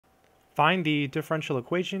Find the differential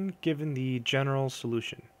equation given the general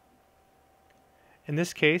solution. In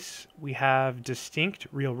this case, we have distinct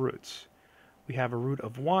real roots. We have a root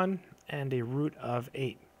of 1 and a root of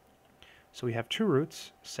 8. So we have two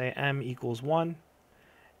roots, say m equals 1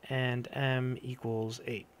 and m equals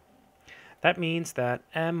 8. That means that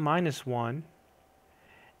m minus 1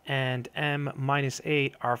 and m minus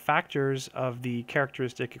 8 are factors of the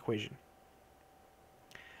characteristic equation.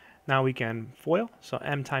 Now we can FOIL, so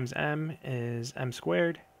m times m is m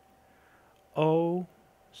squared, o,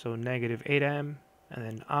 so negative 8m, and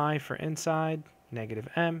then I for inside, negative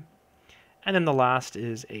m, and then the last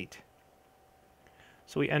is 8.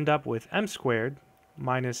 So we end up with m squared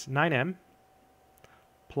minus 9m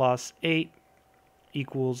plus 8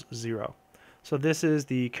 equals 0. So this is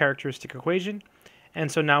the characteristic equation,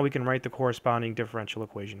 and so now we can write the corresponding differential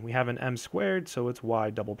equation. We have an m squared, so it's y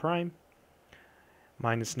double prime,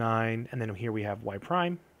 minus 9, and then here we have y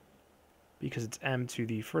prime, because it's m to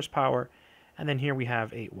the first power, and then here we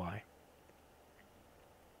have 8y.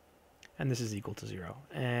 And this is equal to 0.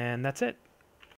 And that's it.